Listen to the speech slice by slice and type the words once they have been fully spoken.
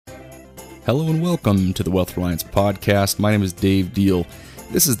Hello and welcome to the Wealth Reliance Podcast. My name is Dave Deal.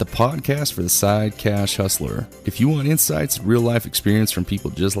 This is the podcast for the side cash hustler. If you want insights and real life experience from people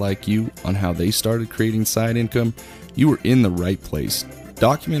just like you on how they started creating side income, you are in the right place.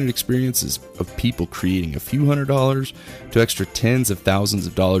 Documented experiences of people creating a few $100s to extra tens of thousands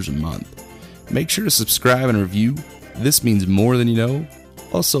of dollars a month. Make sure to subscribe and review. This means more than you know.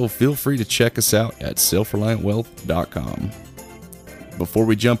 Also, feel free to check us out at selfreliantwealth.com. Before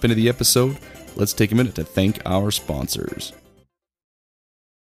we jump into the episode, let's take a minute to thank our sponsors.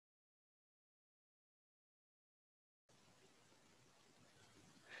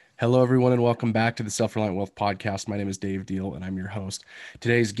 Hello, everyone, and welcome back to the Self-Reliant Wealth Podcast. My name is Dave Deal, and I'm your host.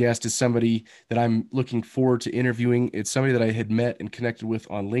 Today's guest is somebody that I'm looking forward to interviewing. It's somebody that I had met and connected with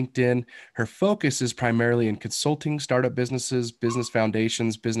on LinkedIn. Her focus is primarily in consulting, startup businesses, business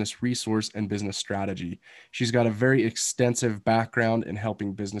foundations, business resource, and business strategy. She's got a very extensive background in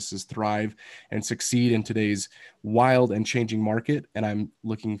helping businesses thrive and succeed in today's wild and changing market, and I'm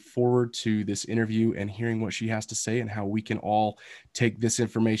looking forward to this interview and hearing what she has to say and how we can all take this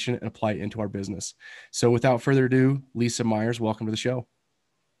information and apply it into our business. So without further ado, Lisa Myers, welcome to the show.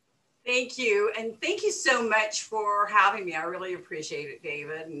 Thank you. And thank you so much for having me. I really appreciate it,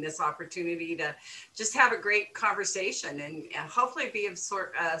 David, and this opportunity to just have a great conversation and hopefully be of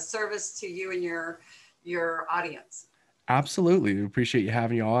service to you and your audience. Absolutely. We appreciate you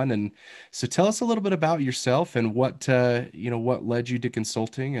having you on. And so tell us a little bit about yourself and what led you to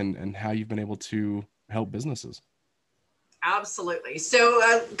consulting and how you've been able to help businesses. Absolutely.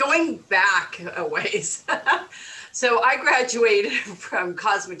 So going back a ways, so I graduated from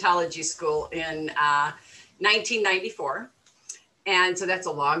cosmetology school in 1994. And so that's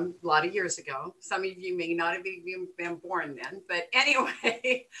a lot of years ago. Some of you may not have even been born then, but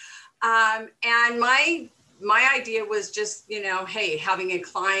anyway, and my idea was just, hey, having a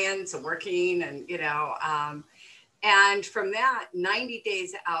client and working and, and from that 90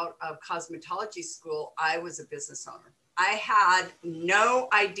 days out of cosmetology school, I was a business owner. I had no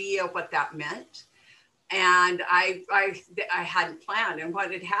idea what that meant. And I hadn't planned. And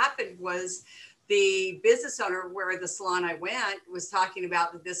what had happened was the business owner where the salon I went was talking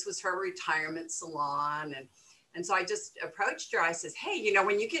about that this was her retirement salon. And so I just approached her. I says, hey,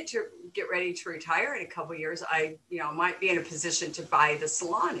 when you get ready to retire in a couple of years, I might be in a position to buy the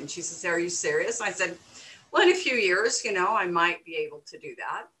salon. And she says, are you serious? I said, well, in a few years, I might be able to do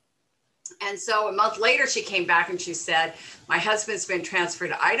that. And so a month later, she came back and she said, my husband's been transferred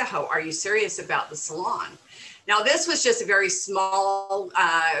to Idaho. Are you serious about the salon? Now, this was just a very small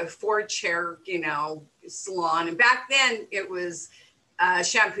 4-chair, salon. And back then it was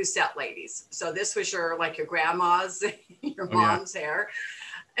shampoo set ladies. So this was your grandma's, your mom's hair.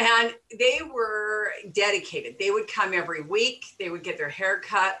 And they were dedicated. They would come every week. They would get their hair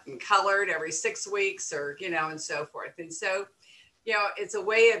cut and colored every 6 weeks or, and so forth. And so, it's a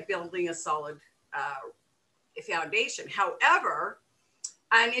way of building a solid foundation. However,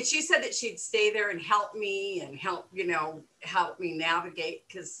 and she said that she'd stay there and help me and help me navigate.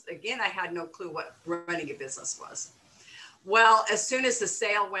 Because again, I had no clue what running a business was. Well, as soon as the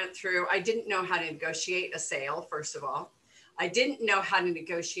sale went through, I didn't know how to negotiate a sale, first of all. I didn't know how to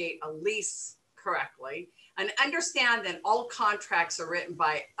negotiate a lease correctly. And understand that all contracts are written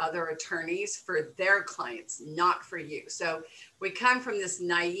by other attorneys for their clients, not for you. So we come from this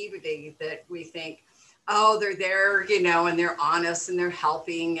naivety that we think, oh, they're there, and they're honest and they're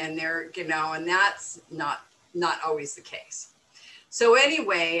helping and they're, and that's not always the case. So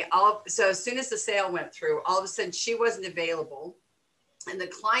anyway, so as soon as the sale went through, all of a sudden she wasn't available. And the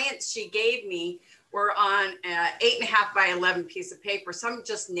clients she gave me were on an 8.5 by 11 piece of paper, some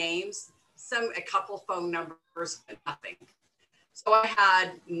just names, a couple phone numbers, but nothing. So I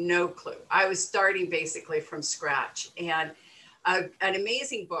had no clue. I was starting basically from scratch. And an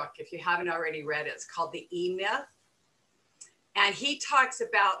amazing book, if you haven't already read it, it's called The E-Myth. And he talks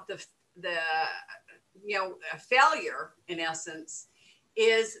about the a failure, in essence,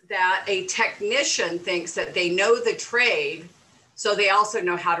 is that a technician thinks that they know the trade, so they also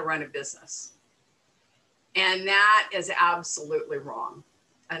know how to run a business. And that is absolutely wrong.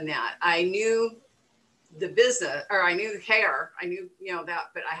 And that I knew the business, or I knew hair, I knew, that,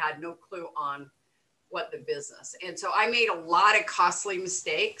 but I had no clue on what the business. And so I made a lot of costly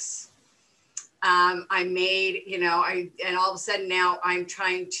mistakes. I made, and all of a sudden now I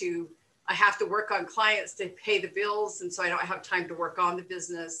have to work on clients to pay the bills. And so I don't have time to work on the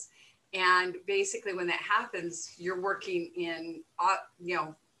business. And basically when that happens, you're working in,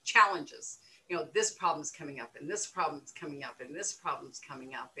 challenges. This problem's coming up and this problem's coming up and this problem's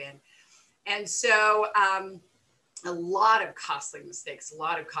coming up. And so a lot of costly mistakes, a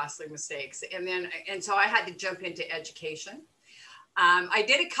lot of costly mistakes. And so I had to jump into education. I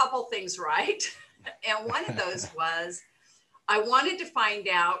did a couple things right. And one of those was I wanted to find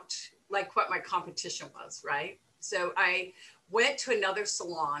out like what my competition was, right? So I went to another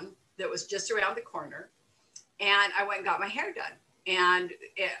salon that was just around the corner, and I went and got my hair done. And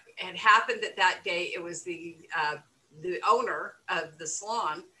it happened that that day it was the owner of the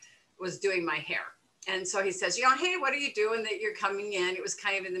salon was doing my hair. And so he says, hey, what are you doing that you're coming in? It was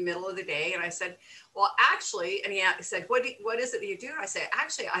kind of in the middle of the day. And I said, well, actually, and he said, what is it that you do? I said,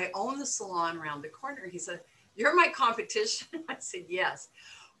 actually, I own the salon around the corner. He said, you're my competition? I said, yes.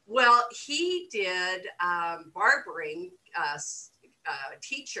 Well, he did barbering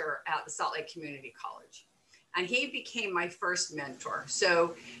teacher at the Salt Lake Community College. And he became my first mentor.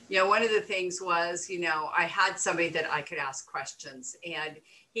 So, one of the things was, I had somebody that I could ask questions, and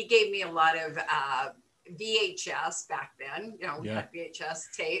he gave me a lot of VHS back then, Yeah.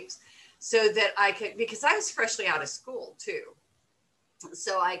 VHS tapes, so that I could, because I was freshly out of school too.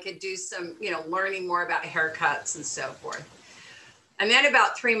 So I could do some, learning more about haircuts and so forth. And then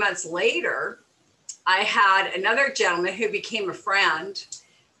about 3 months later, I had another gentleman who became a friend.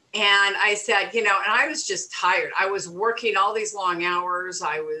 And I said, and I was just tired. I was working all these long hours.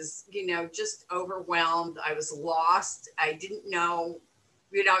 I was, just overwhelmed. I was lost. I didn't know,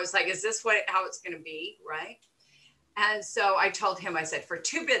 I was like, is this how it's going to be? Right. And so I told him, I said, for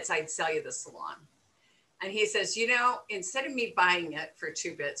 2 bits, I'd sell you the salon. And he says, instead of me buying it for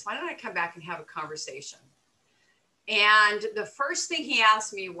 2 bits, why don't I come back and have a conversation? And the first thing he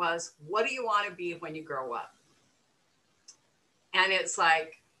asked me was, what do you want to be when you grow up? And it's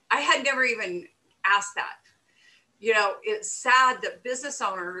like, I had never even asked that. It's sad that business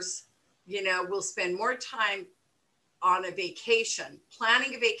owners, will spend more time on a vacation,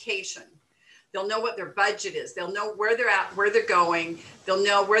 planning a vacation. They'll know what their budget is. They'll know where they're at, where they're going. They'll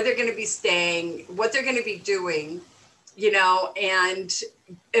know where they're going to be staying, what they're going to be doing, and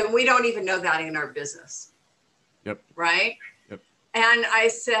we don't even know that in our business. Yep. Right. And I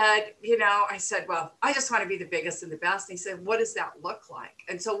said, well, I just want to be the biggest and the best. And he said, what does that look like?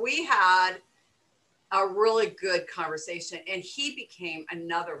 And so we had a really good conversation, and he became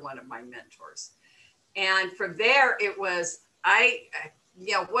another one of my mentors. And from there, it was,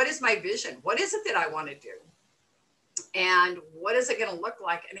 what is my vision? What is it that I want to do? And what is it going to look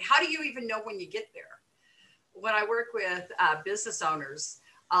like? And how do you even know when you get there? When I work with business owners,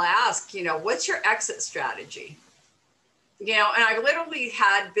 I'll ask, what's your exit strategy? And I literally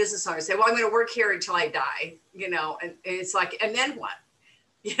had business owners say, well, I'm going to work here until I die, and it's like, and then what?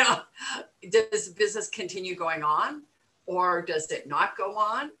 Does business continue going on, or does it not go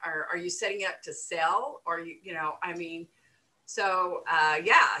on? Or are you setting up to sell? Or,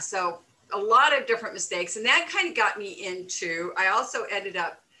 so a lot of different mistakes. And that kind of got me into, I also ended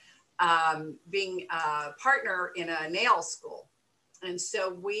up being a partner in a nail school. And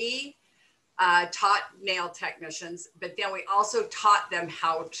so we taught nail technicians, but then we also taught them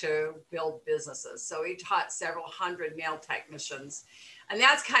how to build businesses. So we taught several hundred nail technicians. And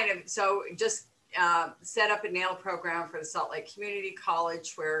that's kind of, so just set up a nail program for the Salt Lake Community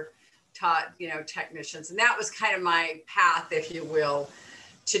College where taught, technicians. And that was kind of my path, if you will,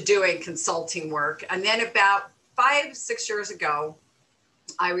 to doing consulting work. And then about 5-6 years ago,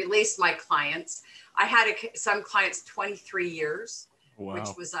 I released my clients. I had some clients 23 years. Wow. Which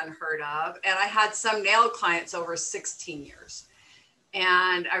was unheard of. And I had some nail clients over 16 years.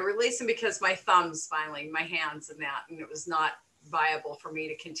 And I released them because my thumbs finally, my hands and it was not viable for me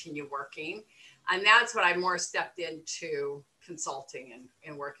to continue working. And that's when I more stepped into consulting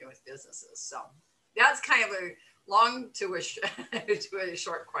and working with businesses. So that's kind of a long to a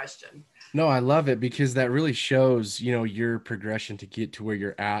short question. No, I love it because that really shows, your progression to get to where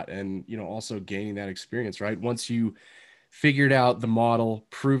you're at, and, also gaining that experience, right? Once you figured out the model,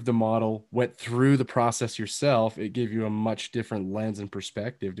 proved the model, went through the process yourself, it gave you a much different lens and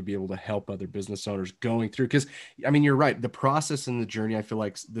perspective to be able to help other business owners going through. Because, you're right. The process and the journey, I feel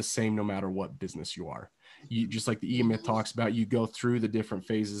like, is the same no matter what business you are. You, just like the E-Myth talks about, you go through the different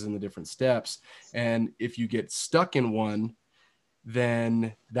phases and the different steps. And if you get stuck in one,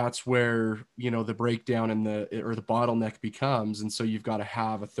 then that's where, the breakdown and the bottleneck becomes. And so you've got to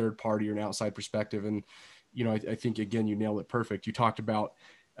have a third party or an outside perspective. And I think, again, you nailed it perfect. You talked about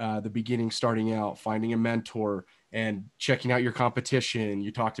the beginning, starting out, finding a mentor and checking out your competition.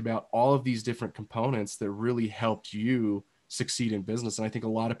 You talked about all of these different components that really helped you succeed in business. And I think a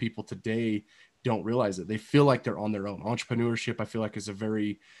lot of people today don't realize it. They feel like they're on their own. Entrepreneurship, I feel like, is a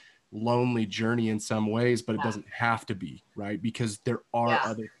very lonely journey in some ways, but it doesn't have to be, right? Because there are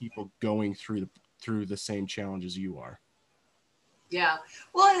other people going through through the same challenges you are. Yeah.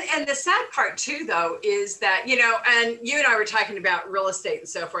 Well, and the sad part too, though, is that, and you and I were talking about real estate and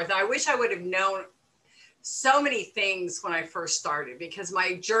so forth. I wish I would have known so many things when I first started, because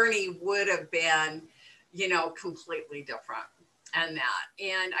my journey would have been, completely different and that.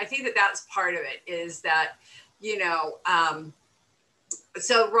 And I think that that's part of it, is that,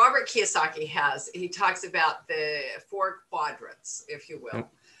 so Robert Kiyosaki he talks about the 4 quadrants, if you will.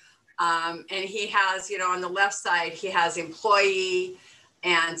 Yep. And he has, on the left side, he has employee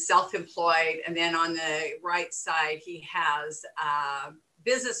and self-employed. And then on the right side, he has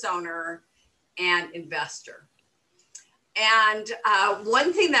business owner and investor. And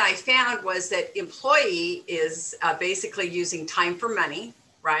one thing that I found was that employee is basically using time for money,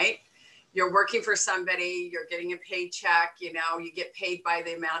 right? You're working for somebody, you're getting a paycheck, you get paid by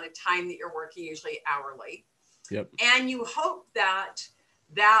the amount of time that you're working, usually hourly. Yep. And you hope that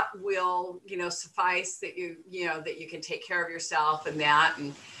will, suffice, that that you can take care of yourself and that,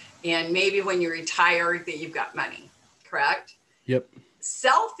 and maybe when you're retired that you've got money, correct? Yep.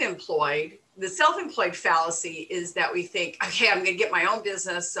 The self-employed fallacy is that we think, okay, I'm going to get my own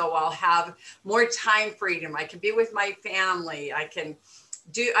business, so I'll have more time freedom. I can be with my family. I can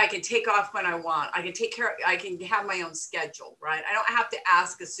take off when I want. I can have my own schedule, right? I don't have to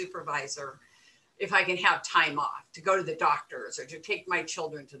ask a supervisor if I can have time off to go to the doctors or to take my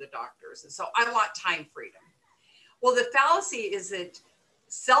children to the doctors. And so I want time freedom. Well, the fallacy is that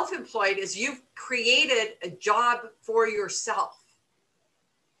self-employed is you've created a job for yourself.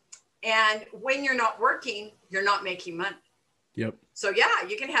 And when you're not working, you're not making money. Yep. So yeah,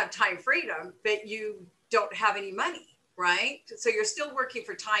 you can have time freedom, but you don't have any money, right? So you're still working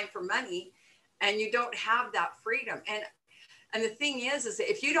for time for money, and you don't have that freedom. And the thing is that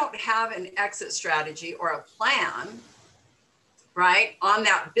if you don't have an exit strategy or a plan, right, on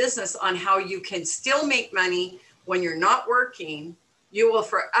that business, on how you can still make money when you're not working, you will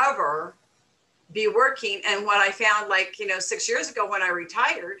forever be working. And what I found, 6 years ago when I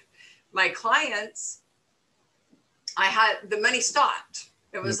retired, my clients, the money stopped.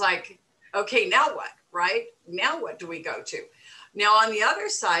 It was like, okay, now what, right? Now what do we go to? Now, on the other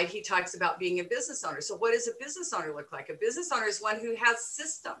side, he talks about being a business owner. So what does a business owner look like? A business owner is one who has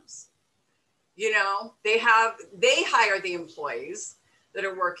systems. They hire the employees that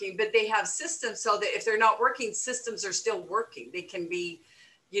are working, but they have systems so that if they're not working, systems are still working. They can be,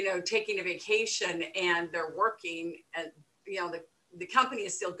 taking a vacation and they're working, and, the company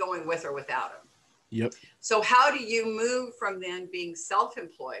is still going with or without them. Yep. So how do you move from then being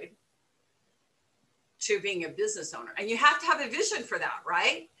self-employed to being a business owner? And you have to have a vision for that,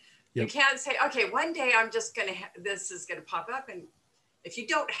 right? Yep. You can't say, okay, one day I'm just going to, this is going to pop up. And if you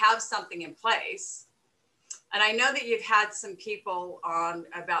don't have something in place, and I know that you've had some people on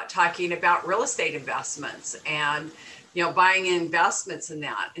about talking about real estate investments and, buying investments in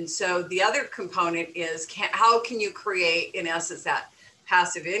that. And so the other component is how can you create, in essence, that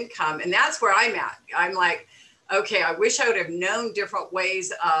passive income? And that's where I'm at. I'm like, okay, I wish I would have known different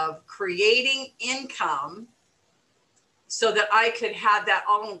ways of creating income so that I could have that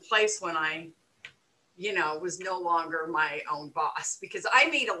all in place when I, was no longer my own boss, because I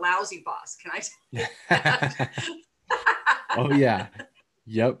made a lousy boss. Can I say that? Oh, yeah.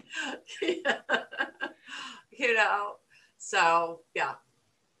 Yep. So yeah.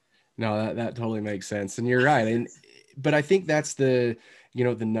 No, that totally makes sense. And you're right. But I think that's the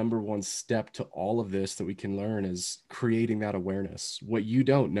number one step to all of this that we can learn is creating that awareness. What you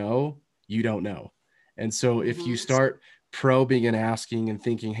don't know, you don't know. And so if you start probing and asking and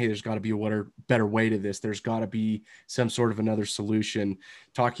thinking, hey, there's got to be a better way to this, there's got to be some sort of another solution,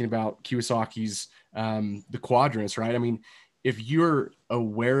 talking about Kiyosaki's the quadrants, right? I mean, if you're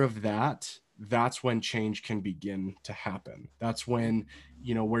aware of that, that's when change can begin to happen. That's when,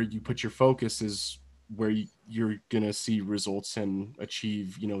 where you put your focus is where you're going to see results and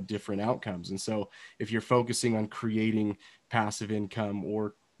achieve, different outcomes. And so if you're focusing on creating passive income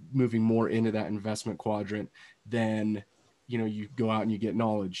or moving more into that investment quadrant, then, you go out and you get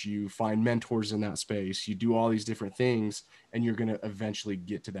knowledge, you find mentors in that space, you do all these different things, and you're going to eventually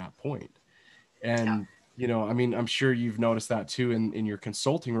get to that point. And, I'm sure you've noticed that too in your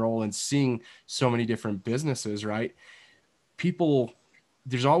consulting role and seeing so many different businesses, right? People,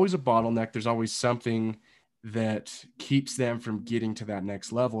 there's always a bottleneck. There's always something that keeps them from getting to that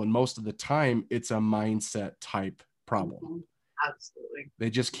next level. And most of the time it's a mindset type problem. Absolutely. They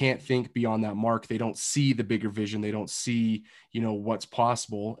just can't think beyond that mark. They don't see the bigger vision. They don't see, what's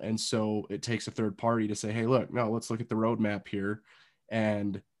possible. And so it takes a third party to say, hey, look, no, let's look at the roadmap here.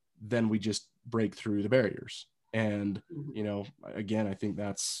 And then we just break through the barriers. And, you know, again, I think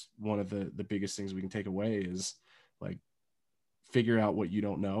that's one of the biggest things we can take away is like figure out what you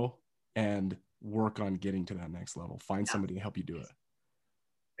don't know and work on getting to that next level. Find somebody to help you do it.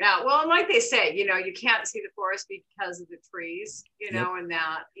 Yeah, well, and like they say, you know, you can't see the forest because of the trees, you know, and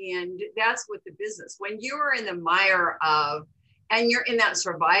that's with the business. When you are in the mire of, and you're in that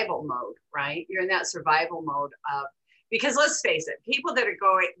survival mode, right? You're in that survival mode of, because let's face it, people that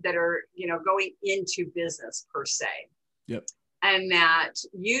are you know, going into business per se. Yep. And that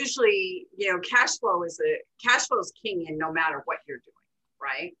usually, you know, cash flow is king in no matter what you're doing,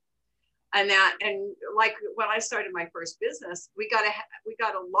 right? And like when I started my first business, we got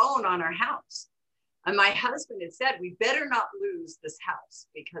a loan on our house. And my husband had said, we better not lose this house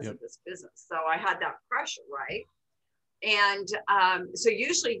because of this business. So I had that pressure, right? And so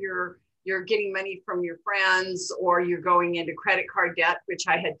usually you're getting money from your friends, or you're going into credit card debt, which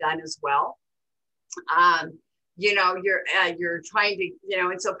I had done as well. You know, you're trying to, you know,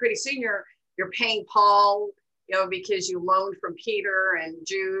 and so pretty soon you're paying Paul, you know, because you loaned from Peter and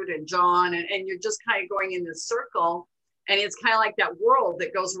Jude and John, and you're just kind of going in this circle. And it's kind of like that world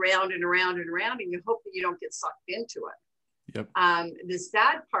that goes around and around and around, and you hope that you don't get sucked into it. Yep. The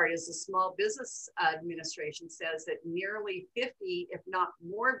sad part is the Small Business Administration says that nearly 50, if not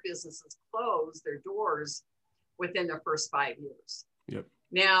more, businesses close their doors within their first 5 years. Yep.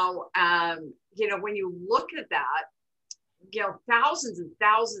 Now, you know, when you look at that, you know, thousands and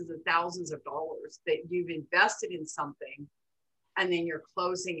thousands and thousands of dollars that you've invested in something, and then you're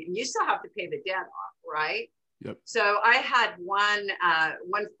closing, and you still have to pay the debt off, right? Yep. So I had one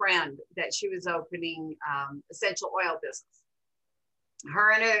friend that she was opening essential oil business.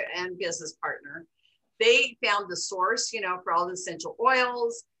 Her and business partner, they found the source, you know, for all the essential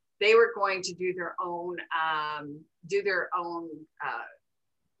oils. They were going to do their own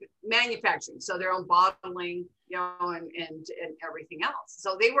manufacturing, so their own bottling, you know, and everything else.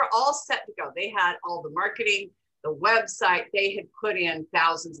 So they were all set to go. They had all the marketing, the website. They had put in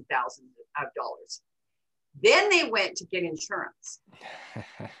thousands and thousands of dollars. Then they went to get insurance.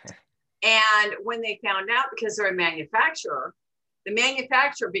 And when they found out, because they're a manufacturer,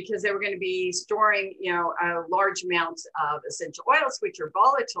 because they were going to be storing, you know, large amounts of essential oils, which are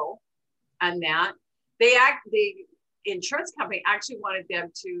volatile, and that the insurance company actually wanted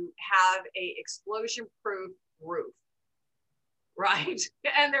them to have a explosion-proof roof, right?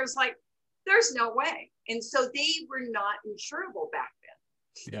 And there's no way. And so they were not insurable back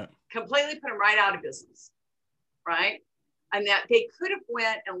then. Yeah. Completely put them right out of business, right? And that they could have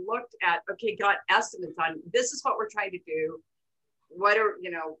went and looked at, okay, got estimates on, this is what we're trying to do. What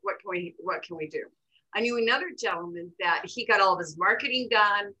can we do? I knew another gentleman that he got all of his marketing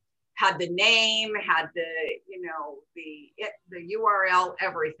done, had the name, had the, you know, the URL,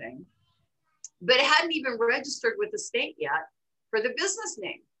 everything, but it hadn't even registered with the state yet for the business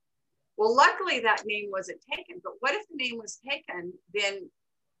name. Well, luckily that name wasn't taken, but what if the name was taken? Then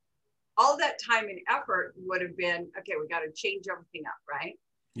all that time and effort would have been, okay, we got to change everything up, right?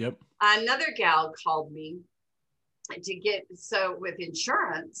 Yep. Another gal called me with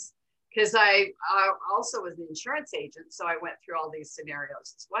insurance, because I also was an insurance agent. So I went through all these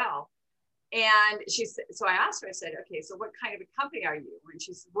scenarios as well. And she said, so I asked her, I said, okay, so what kind of a company are you? And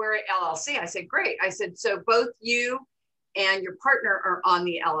she said, we're an LLC. I said, great. I said, so both you and your partner are on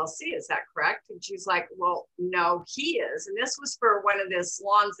the LLC. Is that correct? And she's like, well, no, he is. And this was for one of the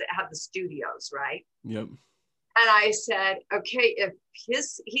salons that have the studios, right? Yep. And I said, okay, if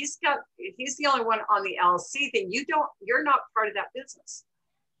he's the only one on the LLC, then you're not part of that business.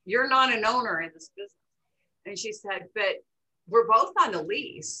 You're not an owner in this business. And she said, but we're both on the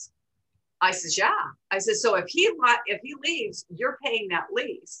lease. I said, yeah. I said, so if he leaves, you're paying that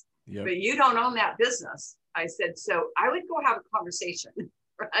lease, yep. But you don't own that business. I said, so I would go have a conversation,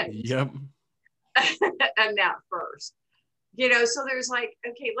 right? Yep. And that first. You know, so there's like,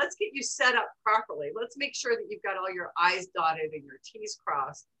 okay, let's get you set up properly. Let's make sure that you've got all your I's dotted and your T's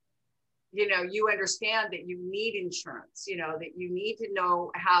crossed. You know, you understand that you need insurance, you know, that you need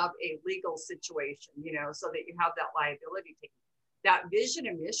to have a legal situation, you know, so that you have that liability taken. That vision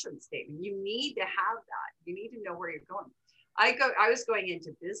and mission statement, you need to have that. You need to know where you're going. I was going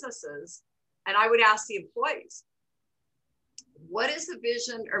into businesses, and I would ask the employees, what is the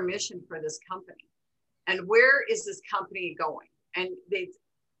vision or mission for this company? And where is this company going? And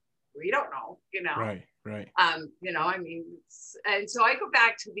we don't know, you know. Right. You know, I mean, and so I go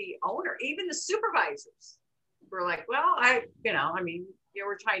back to the owner, even the supervisors were like, well,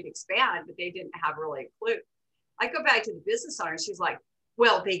 we're trying to expand, but they didn't have really a clue. I go back to the business owner. She's like,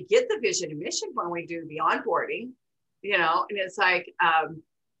 well, they get the vision and mission when we do the onboarding, you know, and it's like,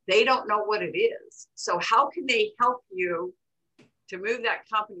 They don't know what it is. So how can they help you to move that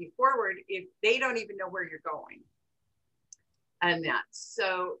company forward if they don't even know where you're going? And that,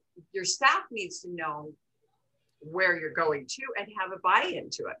 so your staff needs to know where you're going to and have a buy-in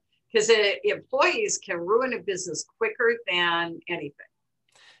to it, because employees can ruin a business quicker than anything.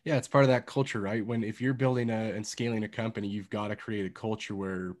 Yeah, it's part of that culture, right? If you're building and scaling a company, you've got to create a culture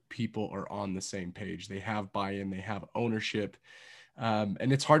where people are on the same page. They have buy-in, they have ownership,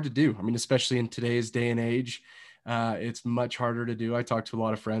 and it's hard to do. I mean, especially in today's day and age, it's much harder to do. I talk to a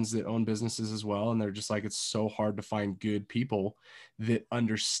lot of friends that own businesses as well, and they're just like, it's so hard to find good people that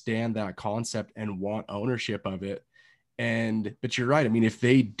understand that concept and want ownership of it. But you're right. I mean, if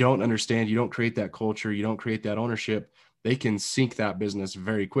they don't understand, you don't create that culture, you don't create that ownership, they can sink that business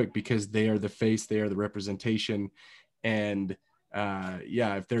very quick because they are the face, they are the representation. And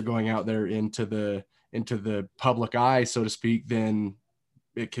yeah, if they're going out there into the public eye, so to speak, then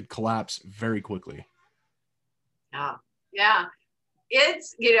it could collapse very quickly. Yeah. Yeah.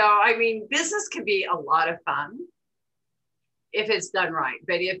 It's, I mean, business can be a lot of fun if it's done right.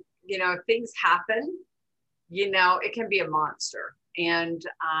 But if things happen, it can be a monster. And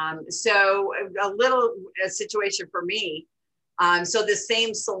so a situation for me. So the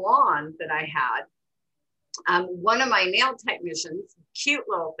same salon that I had, one of my nail technicians, cute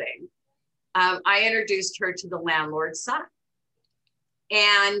little thing, I introduced her to the landlord's son.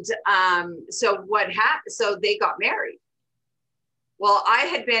 And so so they got married. Well, I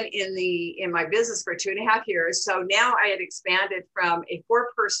had been in my business for 2.5 years. So now I had expanded from a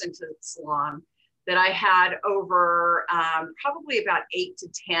 4-person salon that I had over probably about 8 to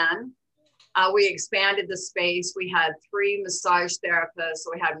 10. We expanded the space. We had 3 massage therapists,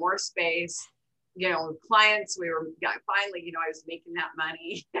 so we had more space. Clients, finally, I was making that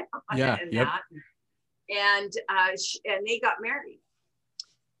money. Yeah. Yep. And they got married.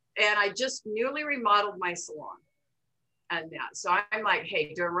 And I just newly remodeled my salon. And that, so I'm like,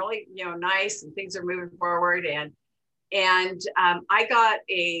 hey, doing really, nice, and things are moving forward. And I got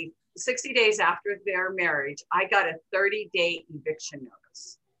 60 days after their marriage, I got a 30-day eviction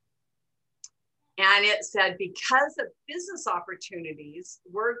notice. And it said, because of business opportunities,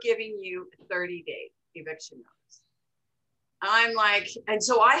 we're giving you a 30-day eviction notice. I'm like, and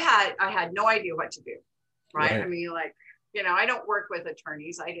so I had no idea what to do, right? I mean, I don't work with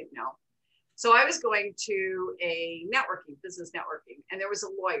attorneys. I didn't know. So I was going to a business networking, and there was a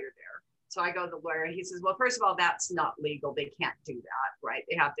lawyer there. So I go to the lawyer, and he says, well, first of all, that's not legal. They can't do that, right?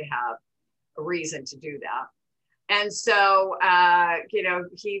 They have to have a reason to do that. And so,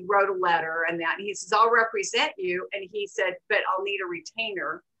 he wrote a letter and he says, I'll represent you. And he said, but I'll need a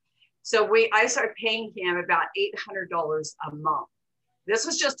retainer. So I started paying him about $800 a month. This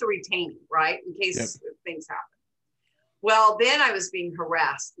was just a retaining, right? In case things happen. Well, then I was being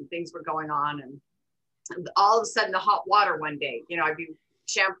harassed and things were going on. And all of a sudden the hot water one day, I'd be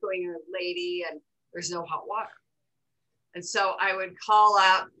shampooing a lady and there's no hot water. And so I would call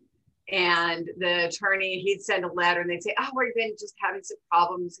up, and the attorney, he'd send a letter, and they'd say, oh, we've been just having some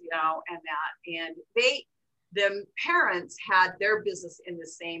problems, and that. And the parents had their business in the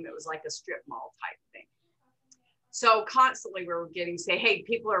same, it was like a strip mall type thing. So constantly we were say, hey,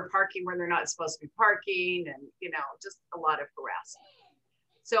 people are parking where they're not supposed to be parking, and, just a lot of harassment.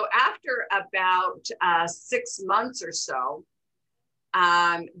 So after about 6 months or so,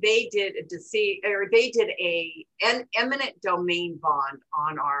 they did an eminent domain bond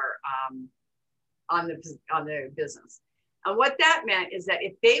on our on the business. And what that meant is that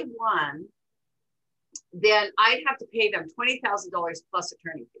if they won, then I'd have to pay them $20,000 plus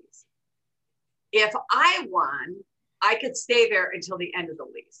attorney fees. If I won, I could stay there until the end of the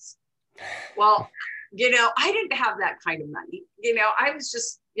lease. Well, I didn't have that kind of money. I was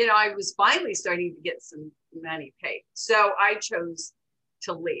just, I was finally starting to get some money paid. So I chose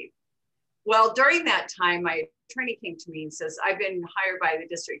to leave. Well, during that time, my attorney came to me and says, I've been hired by the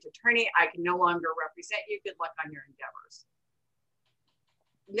district attorney. I can no longer represent you. Good luck on your endeavors.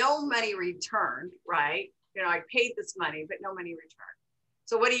 No money returned, right? I paid this money, but no money returned.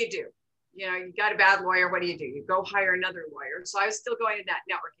 So what do? You got a bad lawyer. What do? You go hire another lawyer. So I was still going to that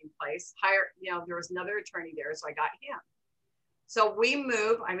networking place, there was another attorney there. So I got him. So we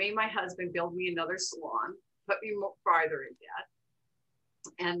moved. I made my husband build me another salon, put me farther in debt.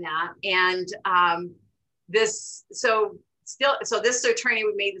 This attorney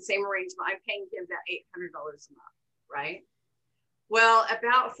would made the same arrangement. I'm paying him that $800 a month, right? Well,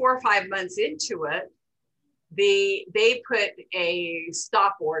 about 4 or 5 months into it, they put a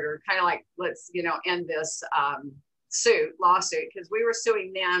stop order, kind of like, let's, end this lawsuit, because we were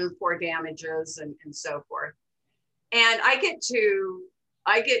suing them for damages and so forth. And I get to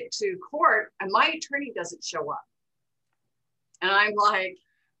I get to court and my attorney doesn't show up. And I'm like,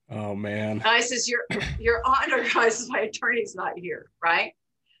 oh man. I says, your honor, guys, my attorney's not here, right?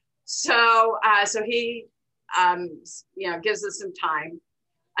 So he, gives us some time,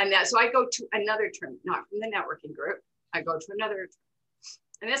 and so I go to another attorney, not from the networking group. I go to another attorney.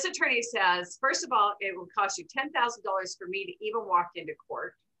 And this attorney says, first of all, it will cost you $10,000 for me to even walk into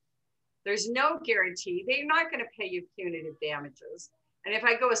court. There's no guarantee. They're not going to pay you punitive damages. And if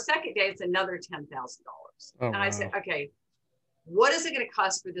I go a second day, it's another $10,000. Oh, and I said, okay, what is it going to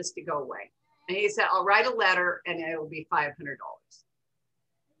cost for this to go away? And he said, I'll write a letter and it'll be $500.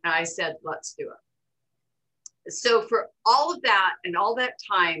 And I said, let's do it. So for all of that and all that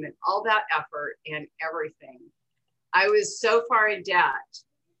time and all that effort and everything, I was so far in debt.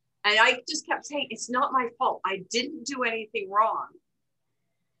 And I just kept saying, it's not my fault. I didn't do anything wrong.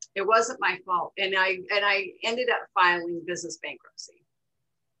 It wasn't my fault. And I ended up filing business bankruptcy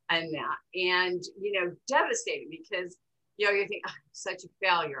and that. And, devastating because, you think, oh, I'm such a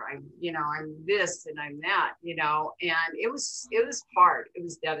failure. I'm this and I'm that, and it was hard. It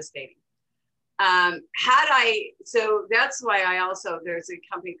was devastating. So that's why there's a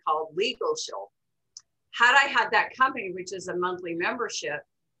company called Legal Shield. Had I had that company, which is a monthly membership,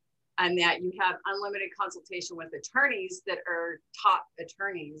 and that you have unlimited consultation with attorneys that are top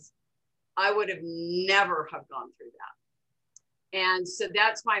attorneys, I would have never have gone through that. And so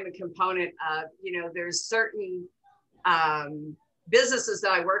that's why I'm a component of, there's certain businesses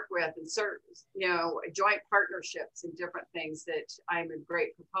that I work with and certain, joint partnerships and different things that I'm a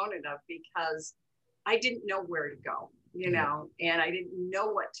great proponent of because I didn't know where to go, and I didn't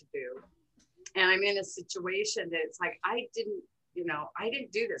know what to do. And I'm in a situation that it's like, I didn't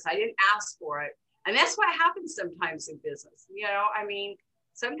do this. I didn't ask for it. And that's what happens sometimes in business.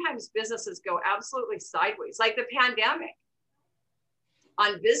 Sometimes businesses go absolutely sideways, like the pandemic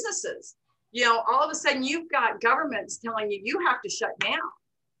on businesses. All of a sudden you've got governments telling you have to shut down,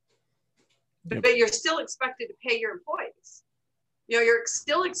 but you're still expected to pay your employees. You're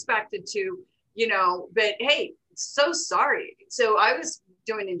still expected to, but hey, so sorry. So I was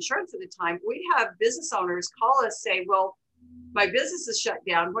doing insurance at the time. We'd have business owners call us, say, well, my business is shut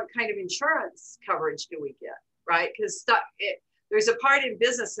down. What kind of insurance coverage do we get? Right? Because there's a part in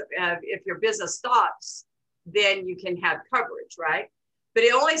business, if your business stops, then you can have coverage, right? But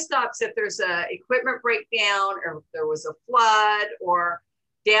it only stops if there's a equipment breakdown or if there was a flood or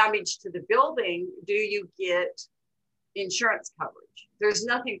damage to the building. Do you get insurance coverage? There's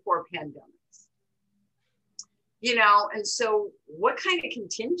nothing for pandemics. And so what kind of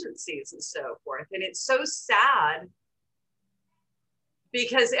contingencies and so forth? And it's so sad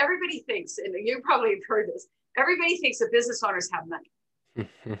because everybody thinks, and you probably have heard this, everybody thinks that business owners have money.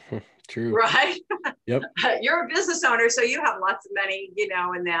 True. Right? Yep. You're a business owner, so you have lots of money,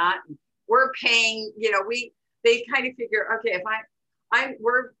 and that. We're paying, they kind of figure, okay, if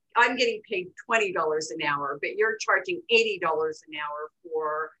I'm getting paid $20 an hour, but you're charging $80 an hour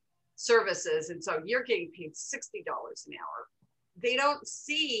for services. And so you're getting paid $60 an hour. They don't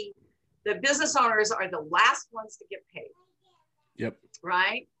see the business owners are the last ones to get paid. Yep.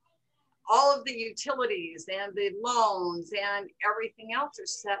 Right? All of the utilities and the loans and everything else are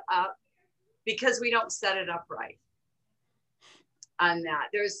set up because we don't set it up right. On that,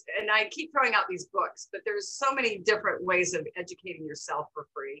 and I keep throwing out these books, but there's so many different ways of educating yourself for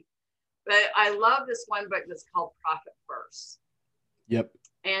free. But I love this one book that's called Profit First. Yep.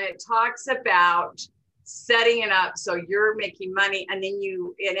 And it talks about setting it up so you're making money, and then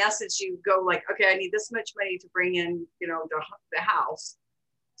you, in essence, you go like, okay, I need this much money to bring in, the house.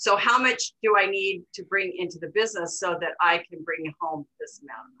 So how much do I need to bring into the business so that I can bring home this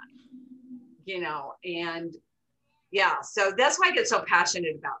amount of money? And yeah, so that's why I get so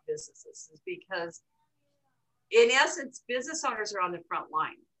passionate about businesses, is because in essence, business owners are on the front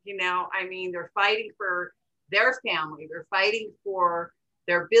line. They're fighting for their family, they're fighting for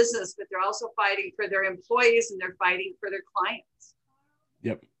their business, but they're also fighting for their employees and they're fighting for their clients.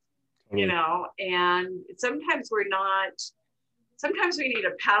 Yep. Totally. And sometimes we need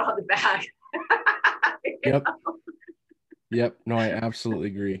a pat on the back. Yep. Yep. No, I absolutely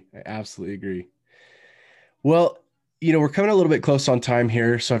agree. Well, we're coming a little bit close on time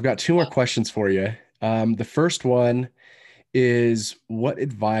here, so I've got two more questions for you. The first one is, what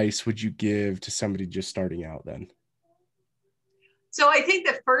advice would you give to somebody just starting out then? So I think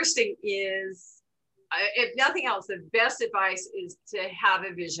the first thing is, if nothing else, the best advice is to have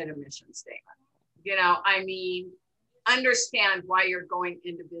a vision and mission statement. Understand why you're going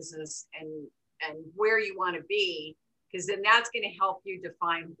into business and where you want to be, because then that's going to help you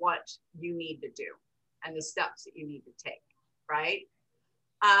define what you need to do and the steps that you need to take, right?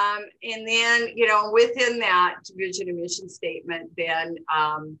 And then, within that vision and mission statement, then,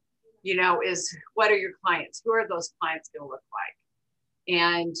 is what are your clients? Who are those clients going to look like?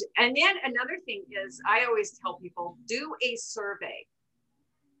 And then another thing is I always tell people, do a survey,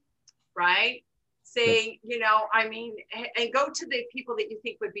 right? Say, and go to the people that you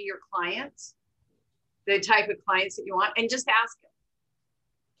think would be your clients, the type of clients that you want, and just ask them,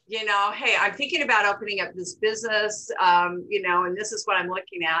 hey, I'm thinking about opening up this business, and this is what I'm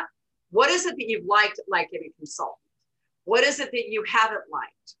looking at. What is it that you've liked, like in a consultant? What is it that you haven't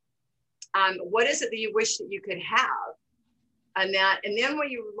liked? What is it that you wish that you could have? And then when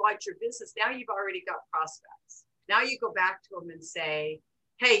you launch your business, now you've already got prospects. Now you go back to them and say,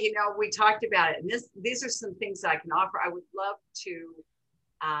 hey, we talked about it, and these are some things that I can offer. I would love to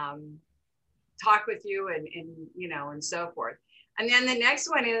talk with you, and so forth. And then the next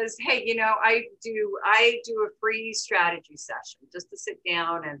one is, hey, I do a free strategy session just to sit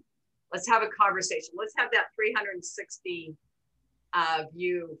down and let's have a conversation. Let's have that 360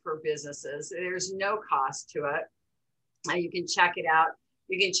 view for businesses. There's no cost to it. You can check it out.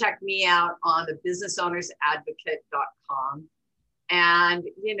 You can check me out on the businessownersadvocate.com. And,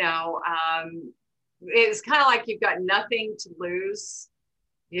 it's kind of like you've got nothing to lose,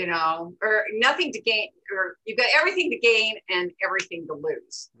 or nothing to gain, or you've got everything to gain and everything to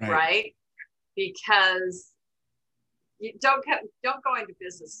lose, right? Because you don't go into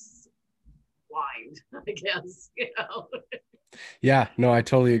business blind, I guess, Yeah, no, I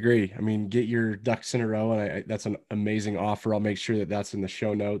totally agree. I mean, get your ducks in a row, and that's an amazing offer. I'll make sure that that's in the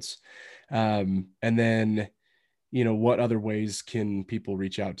show notes. And then, what other ways can people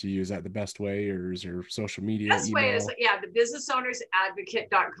reach out to you? Is that the best way, or is there social media? Best way is, the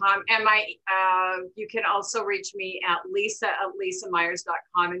businessownersadvocate.com. And you can also reach me at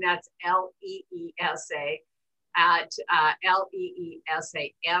lisamyers.com, and that's LEESA at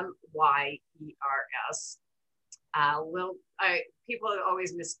LEESAMYERS. People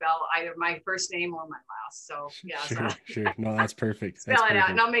always misspell either my first name or my last. So yeah, sure. No, that's perfect. Spell it out,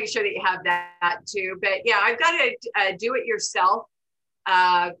 and I'll make sure that you have that too. But yeah, I've got a do-it-yourself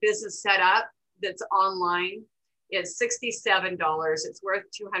business set up that's online. It's $67. It's worth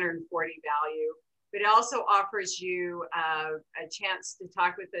 $240 value. But it also offers you a chance to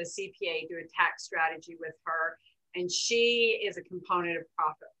talk with a CPA, do a tax strategy with her, and she is a component of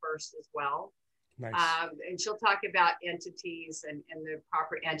Profit First as well. Nice. And she'll talk about entities and the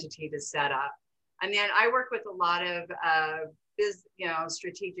proper entity to set up. And then I work with a lot of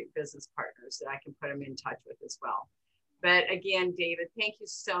strategic business partners that I can put them in touch with as well. But again, David, thank you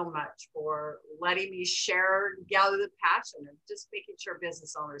so much for letting me gather the passion of just making sure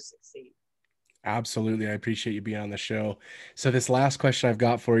business owners succeed. Absolutely. I appreciate you being on the show. So this last question I've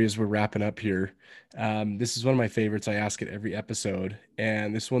got for you as we're wrapping up here. This is one of my favorites. I ask it every episode,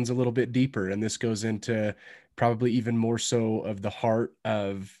 and this one's a little bit deeper, and this goes into probably even more so of the heart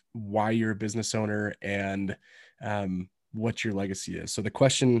of why you're a business owner and what your legacy is. So the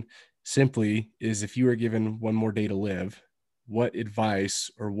question simply is, if you were given one more day to live, what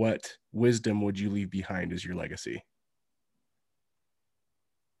advice or what wisdom would you leave behind as your legacy?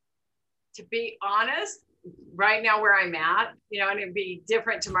 To be honest, right now where I'm at, and it'd be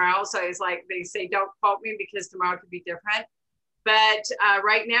different tomorrow. So it's like they say, don't quote me because tomorrow could be different. But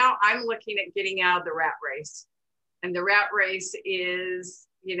right now I'm looking at getting out of the rat race. And the rat race is,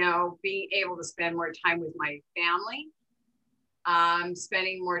 being able to spend more time with my family,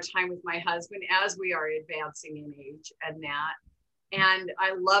 spending more time with my husband as we are advancing in age and that. And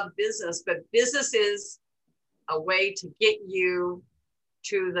I love business, but business is a way to get you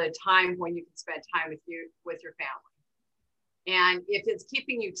to the time when you can spend time with your family. And if it's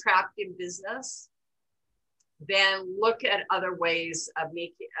keeping you trapped in business, then look at other ways of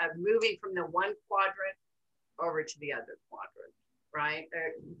moving from the one quadrant over to the other quadrant, right?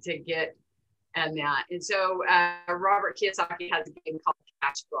 And so Robert Kiyosaki has a game called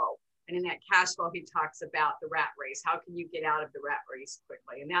Cash Flow. And in that cash flow, he talks about the rat race. How can you get out of the rat race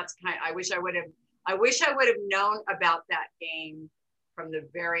quickly? And that's I wish I would have known about that game from the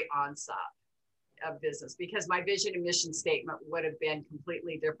very onset of business, because my vision and mission statement would have been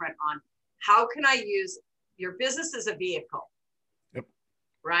completely different on how can I use your business as a vehicle,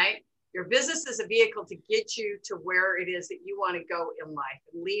 right? Your business is a vehicle to get you to where it is that you want to go in life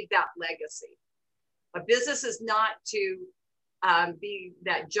and leave that legacy. A business is not to be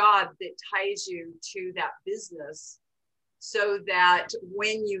that job that ties you to that business so that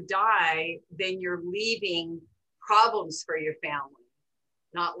when you die, then you're leaving problems for your family,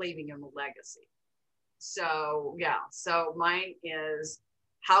 not leaving them a legacy. So yeah, so mine is,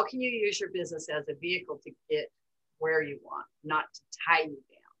 how can you use your business as a vehicle to get where you want, not to tie you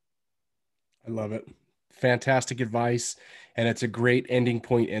down? I love it. Fantastic advice. And it's a great ending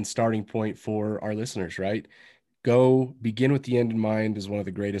point and starting point for our listeners, right? Go begin with the end in mind is one of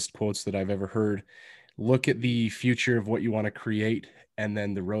the greatest quotes that I've ever heard. Look at the future of what you want to create, and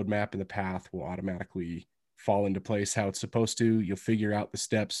then the roadmap and the path will automatically fall into place how it's supposed to. You'll figure out the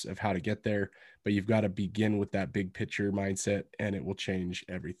steps of how to get there, but you've got to begin with that big picture mindset, and it will change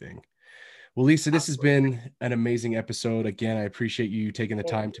everything. Well, Lisa, this has Absolutely. been an amazing episode. Again, I appreciate you taking the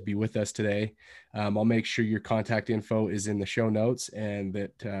Thank time to you. be with us today. I'll make sure your contact info is in the show notes and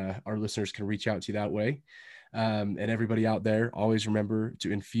that our listeners can reach out to you that way. And everybody out there, always remember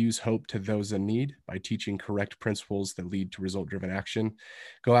to infuse hope to those in need by teaching correct principles that lead to result driven action.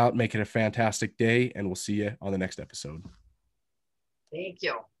 Go out, make it a fantastic day, and we'll see you on the next episode. Thank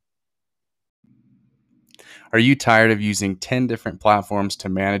you. Are you tired of using 10 different platforms to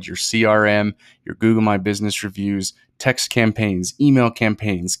manage your CRM, your Google My Business reviews, text campaigns, email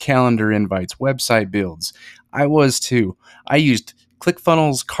campaigns, calendar invites, website builds? I was too. I used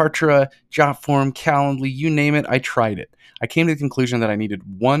ClickFunnels, Kartra, Jotform, Calendly, you name it, I tried it. I came to the conclusion that I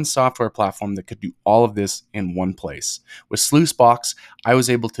needed one software platform that could do all of this in one place. With Sluicebox, I was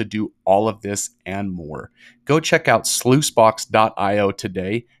able to do all of this and more. Go check out sluicebox.io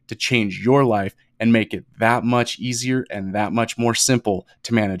today to change your life and make it that much easier and that much more simple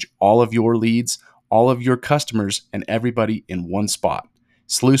to manage all of your leads, all of your customers, and everybody in one spot.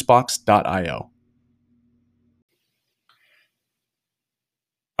 Sluicebox.io.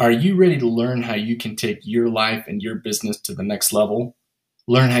 Are you ready to learn how you can take your life and your business to the next level?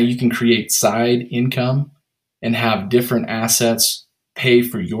 Learn how you can create side income and have different assets pay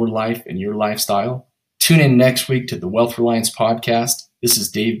for your life and your lifestyle? Tune in next week to the Wealth Reliance Podcast. This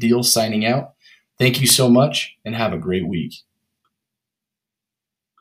is Dave Deal signing out. Thank you so much and have a great week.